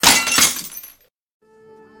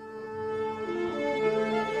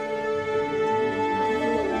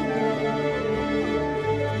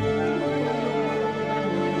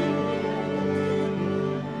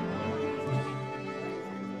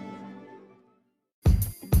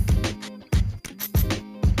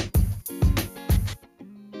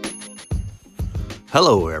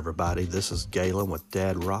Hello, everybody. This is Galen with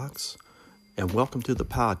Dad Rocks, and welcome to the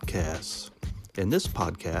podcast. In this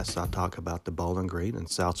podcast, I talk about the Bowling Green and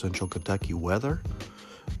South Central Kentucky weather,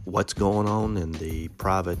 what's going on in the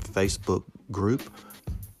private Facebook group,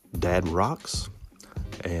 Dad Rocks,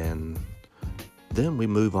 and then we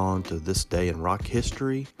move on to this day in rock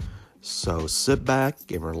history. So sit back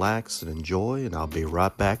and relax and enjoy, and I'll be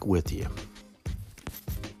right back with you.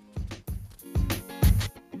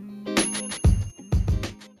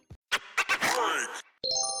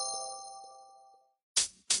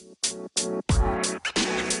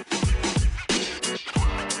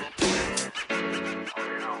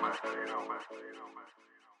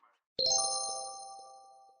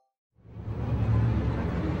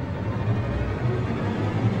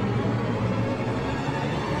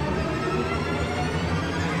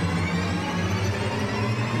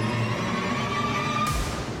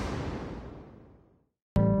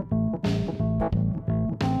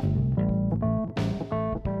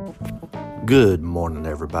 Good morning,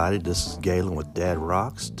 everybody. This is Galen with Dad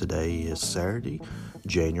Rocks. Today is Saturday,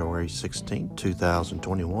 January 16th,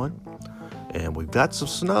 2021, and we've got some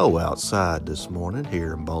snow outside this morning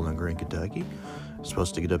here in Bowling Green, Kentucky. It's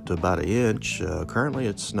supposed to get up to about an inch. Currently,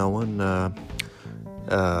 it's snowing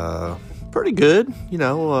pretty good. It's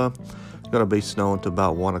going to be snowing to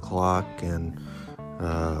about 1 o'clock, and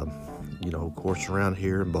of course, around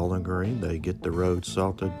here in Bowling Green, they get the roads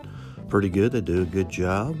salted pretty good. They do a good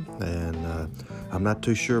job, and I'm not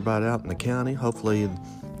too sure about out in the county. Hopefully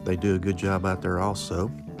they do a good job out there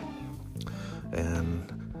also,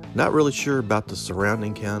 and not really sure about the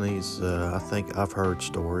surrounding counties. I think I've heard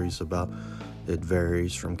stories about it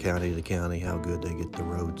varies from county to county how good they get the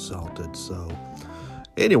roads salted. So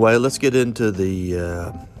anyway, let's get into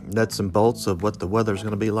the nuts and bolts of what the weather's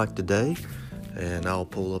going to be like today, and I'll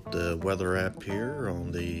pull up the weather app here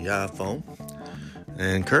on the iPhone.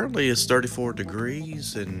 And currently it's 34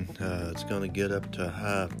 degrees, and it's going to get up to a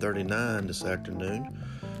high of 39 this afternoon,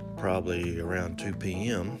 probably around 2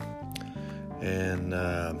 p.m. And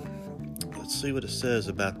let's see what it says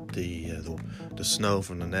about the snow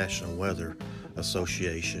from the National Weather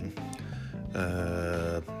Association.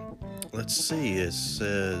 Let's see, it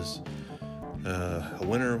says a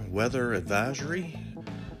winter weather advisory,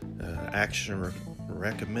 action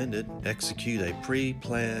recommended, execute a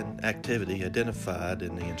pre-planned activity identified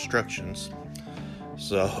in the instructions.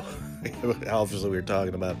 So obviously we're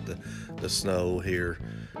talking about the snow here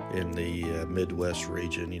in the Midwest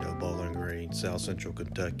region, Bowling Green, South Central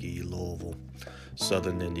Kentucky, Louisville,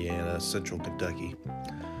 Southern Indiana, Central Kentucky.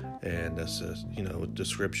 And this is,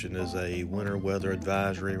 description is a winter weather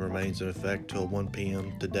advisory remains in effect till 1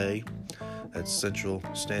 p.m. today at Central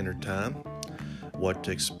Standard Time. What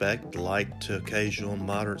to expect: light to occasional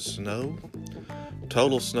moderate snow.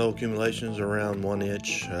 Total snow accumulations around 1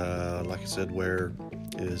 inch. Like I said, where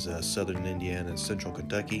is Southern Indiana and Central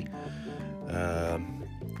Kentucky.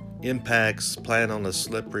 Impacts: plan on a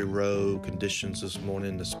slippery road conditions this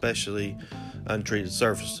morning, especially untreated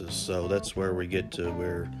surfaces. So that's where we get to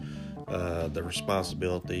where the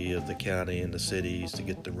responsibility of the county and the cities to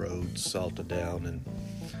get the roads salted down and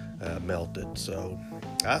melted. So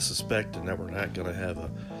I suspect that we're not going to have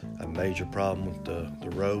a major problem with the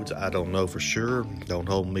roads. I don't know for sure. Don't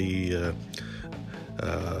hold me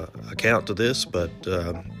account to this, but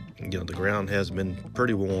the ground has been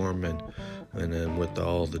pretty warm, and then with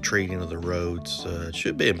all the treating of the roads, it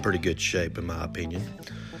should be in pretty good shape in my opinion.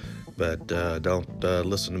 But don't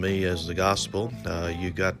listen to me as the gospel.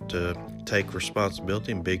 You got to take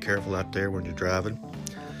responsibility and be careful out there when you're driving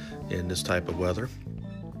in this type of weather,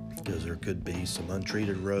 because there could be some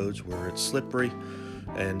untreated roads where it's slippery.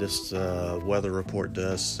 And this weather report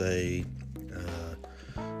does say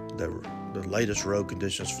the latest road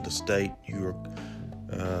conditions for the state. You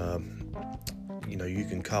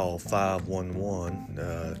can call 511,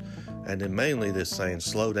 and then mainly they're saying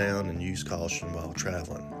slow down and use caution while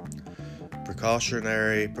traveling.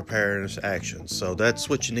 Precautionary preparedness actions. So that's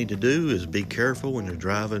what you need to do, is be careful when you're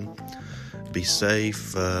driving, be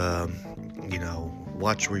safe.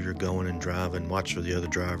 Watch where you're going and driving. Watch for the other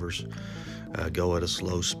drivers. Go at a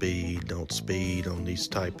slow speed. Don't speed on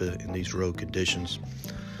in these road conditions.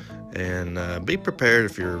 And be prepared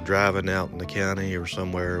if you're driving out in the county or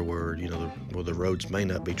somewhere where where the roads may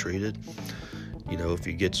not be treated. If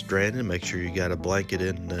you get stranded, make sure you got a blanket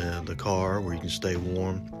in the car where you can stay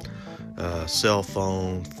warm. Cell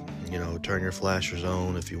phone. Turn your flashers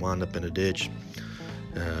on if you wind up in a ditch.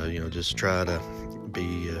 Just try to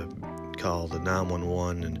call the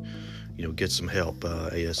 911 and get some help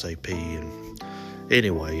ASAP. And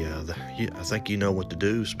anyway, I think you know what to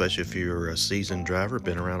do, especially if you're a seasoned driver,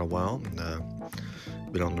 been around a while.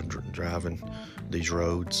 been on the driving these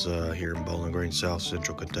roads here in Bowling Green, South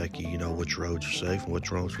Central Kentucky. You know which roads are safe and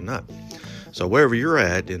which roads are not. So wherever you're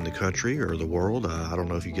at in the country or the world, I don't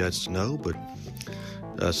know if you guys know, but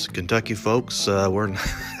us Kentucky folks, we're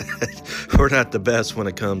not the best when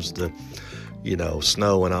it comes to,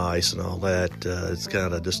 snow and ice and all that. It's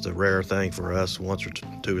kind of just a rare thing for us, once or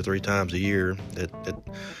two or three times a year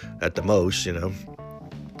at the most,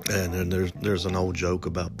 And then there's an old joke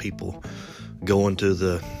about people running to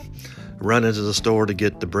the store to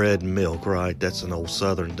get the bread and milk, right? That's an old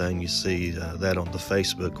Southern thing. You see that on the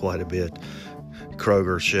Facebook quite a bit.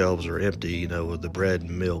 Kroger shelves are empty, with the bread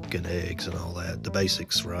and milk and eggs and all that, the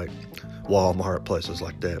basics, right? Walmart, places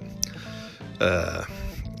like that.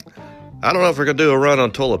 I don't know if we're going to do a run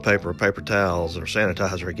on toilet paper or paper towels or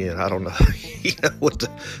sanitizer again. I don't know. With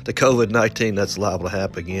the COVID-19, that's liable to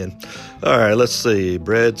happen again. All right, let's see.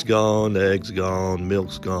 Bread's gone, eggs gone,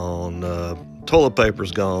 milk's gone, toilet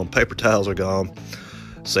paper's gone, paper towels are gone,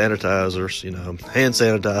 sanitizers, hand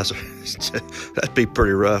sanitizer. That'd be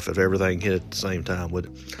pretty rough if everything hit at the same time, would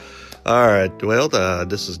it? All right, well,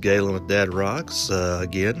 this is Galen with Dad Rocks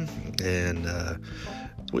again, and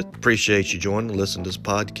we appreciate you joining and listening to this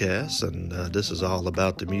podcast, and this is all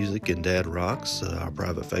about the music and Dad Rocks, our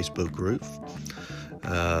private Facebook group.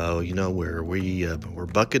 Where we're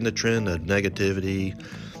bucking the trend of negativity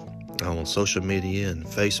on social media and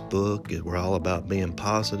Facebook. We're all about being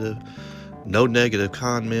positive. No negative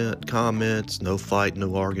comments, no fight,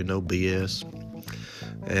 no arguing, no BS.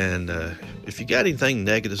 And if you got anything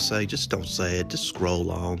negative to say, just don't say it. Just scroll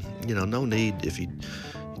on. No need. If you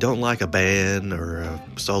don't like a band or a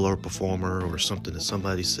solo performer or something that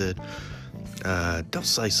somebody said, don't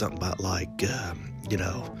say something about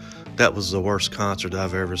that was the worst concert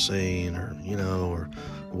I've ever seen, or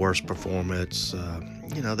worst performance.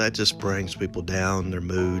 That just brings people down, their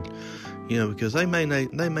mood, because they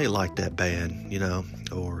may like that band,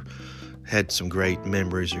 or had some great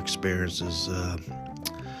memories or experiences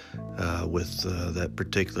with that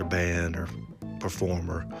particular band or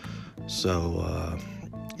performer. So,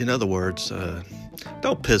 in other words,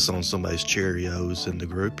 don't piss on somebody's Cheerios in the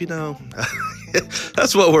group,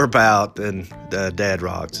 That's what we're about, and Dad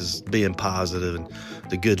Rocks is being positive and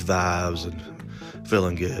the good vibes and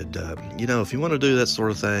feeling good. If you want to do that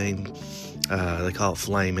sort of thing, they call it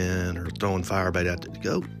flaming or throwing fire bait out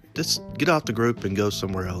there. Just get off the group and go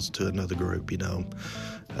somewhere else to another group, because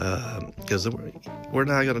we're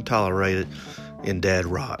not going to tolerate it in Dad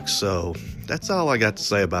Rocks. So that's all I got to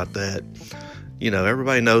say about that.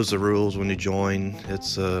 Everybody knows the rules when you join.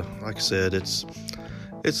 It's like I said, it's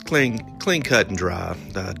clean cut and dry.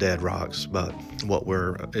 Dad Rocks about what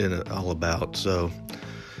we're all about. So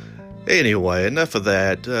anyway, enough of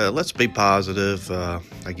that. Let's be positive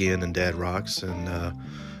again in Dad Rocks and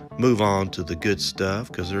move on to the good stuff,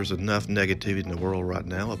 because there's enough negativity in the world right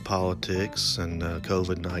now with politics and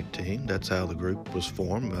COVID-19. That's how the group was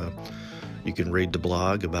formed. You can read the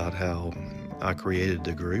blog about how I created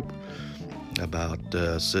the group, about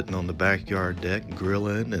sitting on the backyard deck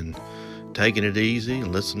grilling and taking it easy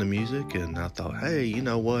and listening to music. And I thought, hey, you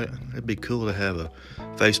know what? It'd be cool to have a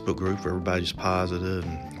Facebook group where everybody's positive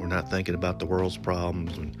and we're not thinking about the world's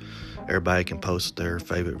problems, and everybody can post their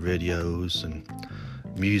favorite videos and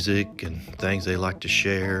music and things they like to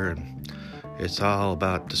share. And it's all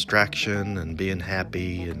about distraction and being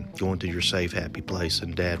happy and going to your safe, happy place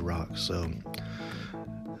in Dad Rocks. So,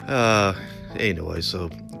 anyway, so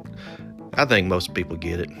I think most people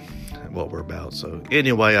get it, what we're about. So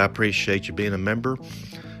anyway, I appreciate you being a member.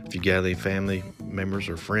 If you got any family members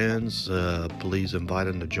or friends, please invite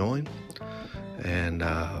them to join. And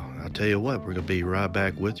I'll tell you what, we're going to be right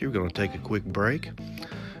back with you. We're going to take a quick break.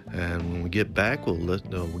 And when we get back, we'll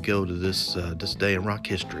go to this day in rock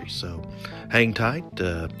history. So hang tight,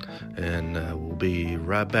 and we'll be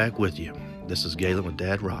right back with you. This is Galen with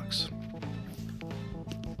Dad Rocks.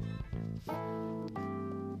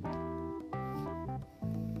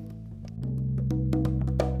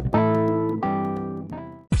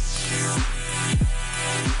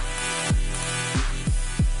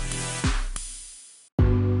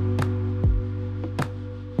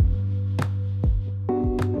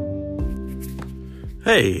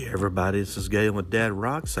 Hey everybody, this is Galen with Dad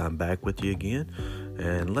Rocks. I'm back with you again,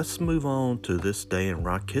 and let's move on to this day in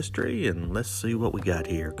rock history, and let's see what we got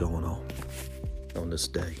here going on this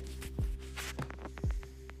day.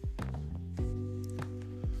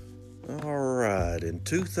 Alright, in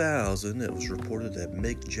 2000 it was reported that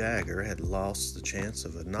Mick Jagger had lost the chance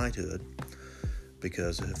of a knighthood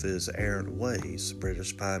because of his errant ways.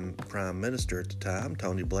 British Prime Minister at the time,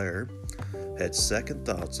 Tony Blair, had second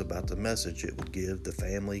thoughts about the message it would give the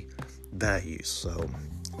family values. So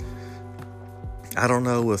I don't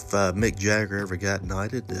know if Mick Jagger ever got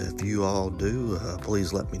knighted. If you all do,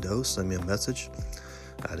 please let me know. Send me a message.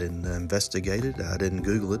 I didn't investigate it. I didn't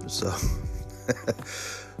Google it. So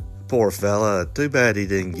poor fella. Too bad he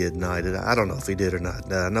didn't get knighted. I don't know if he did or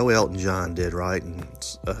not. I know Elton John did, right? And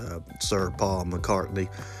Sir Paul McCartney.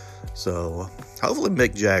 So hopefully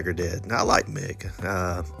Mick Jagger did. And I like Mick.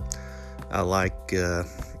 I like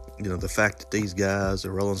the fact that these guys,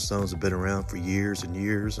 the Rolling Stones, have been around for years and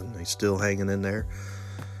years, and they're still hanging in there.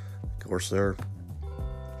 Of course, they're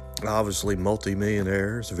obviously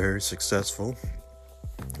multimillionaires, very successful,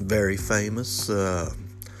 very famous.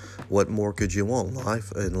 What more could you want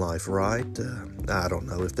in life, right? I don't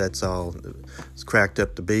know if that's all it's cracked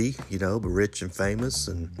up to be, but rich and famous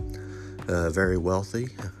and very wealthy.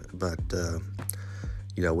 But,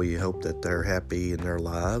 we hope that they're happy in their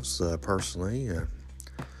lives personally.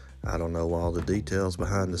 I don't know all the details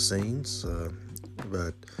behind the scenes,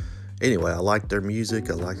 but anyway, I like their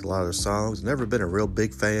music. I like a lot of their songs. Never been a real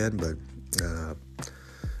big fan, but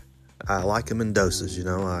I like them in doses.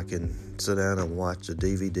 I can sit down and watch a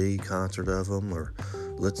DVD concert of them or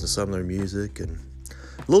listen to some of their music. And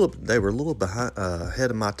they were a little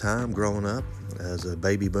ahead of my time growing up as a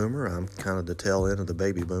baby boomer. I'm kind of the tail end of the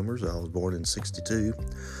baby boomers. I was born in 62.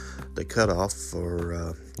 The cutoff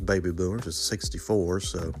for baby boomers is 64,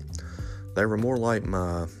 so they were more like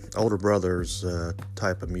my older brother's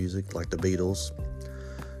type of music, like the Beatles.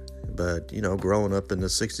 But, growing up in the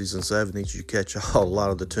 60s and 70s, you catch a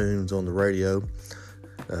lot of the tunes on the radio,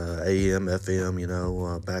 AM,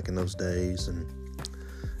 FM, back in those days.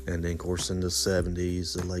 And then, of course, in the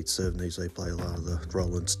 70s, the late 70s, they play a lot of the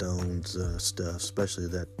Rolling Stones stuff, especially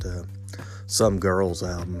that Some Girls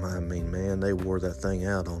album. I mean, man, they wore that thing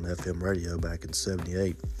out on FM radio back in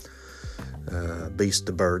 78. Beast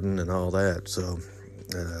of Burden and all that. So,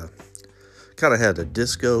 kind of had a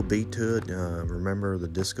disco beat to it. Remember the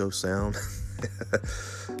disco sound?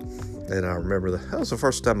 And I remember that was the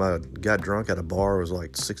first time I got drunk at a bar. I was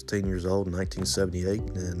like 16 years old in 1978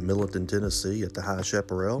 in Middleton, Tennessee at the High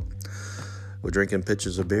Chaparral. We're drinking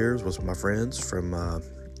pitchers of beers with my friends from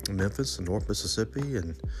Memphis and North Mississippi,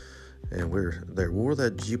 and we wore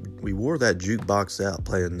that jukebox out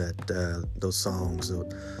playing those songs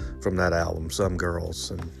from that album, Some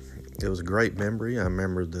Girls, and it was a great memory. I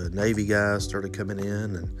remember the Navy guys started coming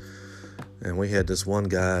in, and we had this one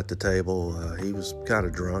guy at the table. He was kind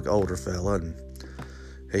of drunk, older fella, and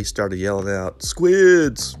he started yelling out,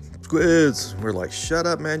 "Squids, squids!" We're like, "Shut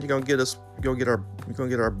up, man! You're gonna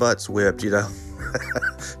get our butts whipped,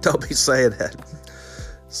 Don't be saying that."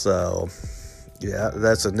 So, yeah,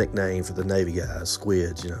 that's a nickname for the Navy guys,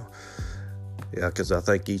 squids, Yeah, because I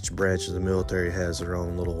think each branch of the military has their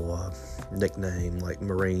own little nickname, like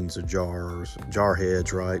Marines are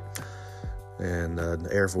jarheads, right? And the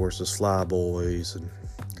Air Force is flyboys, and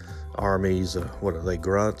Armies, what are they,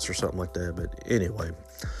 grunts or something like that? But anyway,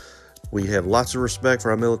 we have lots of respect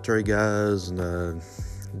for our military guys, and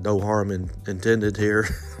no harm intended here.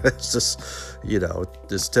 It's just,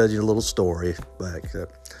 just telling you a little story back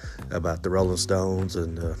about the Rolling Stones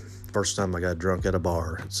and first time I got drunk at a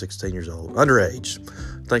bar at 16 years old, underage.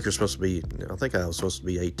 I think I was supposed to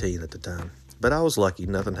be 18 at the time, but I was lucky.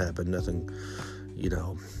 Nothing happened. Nothing,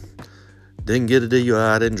 didn't get a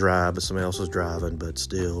DUI. I didn't drive, but somebody else was driving. But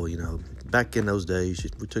still, back in those days,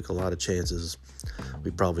 we took a lot of chances we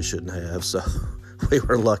probably shouldn't have. So we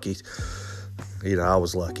were lucky. I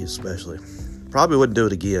was lucky, especially. Probably wouldn't do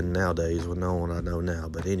it again nowadays with knowing what I know now.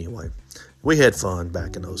 But anyway, we had fun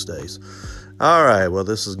back in those days. All right, well,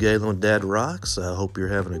 this is Galen with Dad Rocks. I hope you're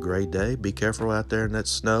having a great day. Be careful out there in that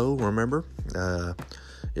snow, remember.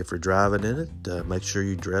 If you're driving in it, make sure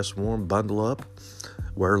you dress warm, bundle up,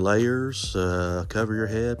 wear layers, cover your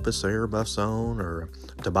head, put some earmuffs on or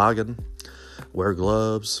toboggan, wear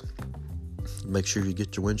gloves. Make sure you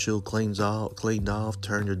get your windshield cleaned off,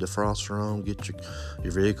 turn your defroster on, get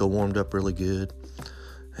your vehicle warmed up really good,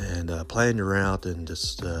 and plan your route and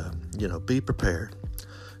just, be prepared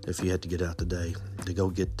if you had to get out today to go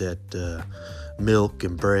get that milk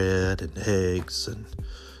and bread and eggs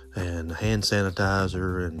and hand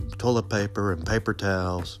sanitizer and toilet paper and paper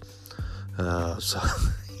towels.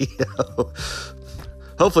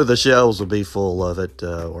 Hopefully the shelves will be full of it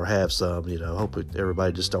or have some. Hope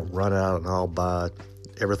everybody just don't run out and all buy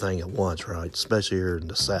everything at once, right? Especially here in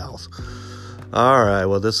the South. All right,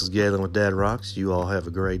 well, this is Galen with Dad Rocks. You all have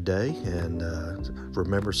a great day, and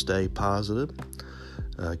remember, stay positive.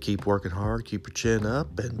 Keep working hard, keep your chin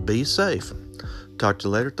up, and be safe. Talk to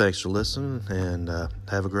you later. Thanks for listening, and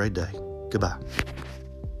have a great day. Goodbye.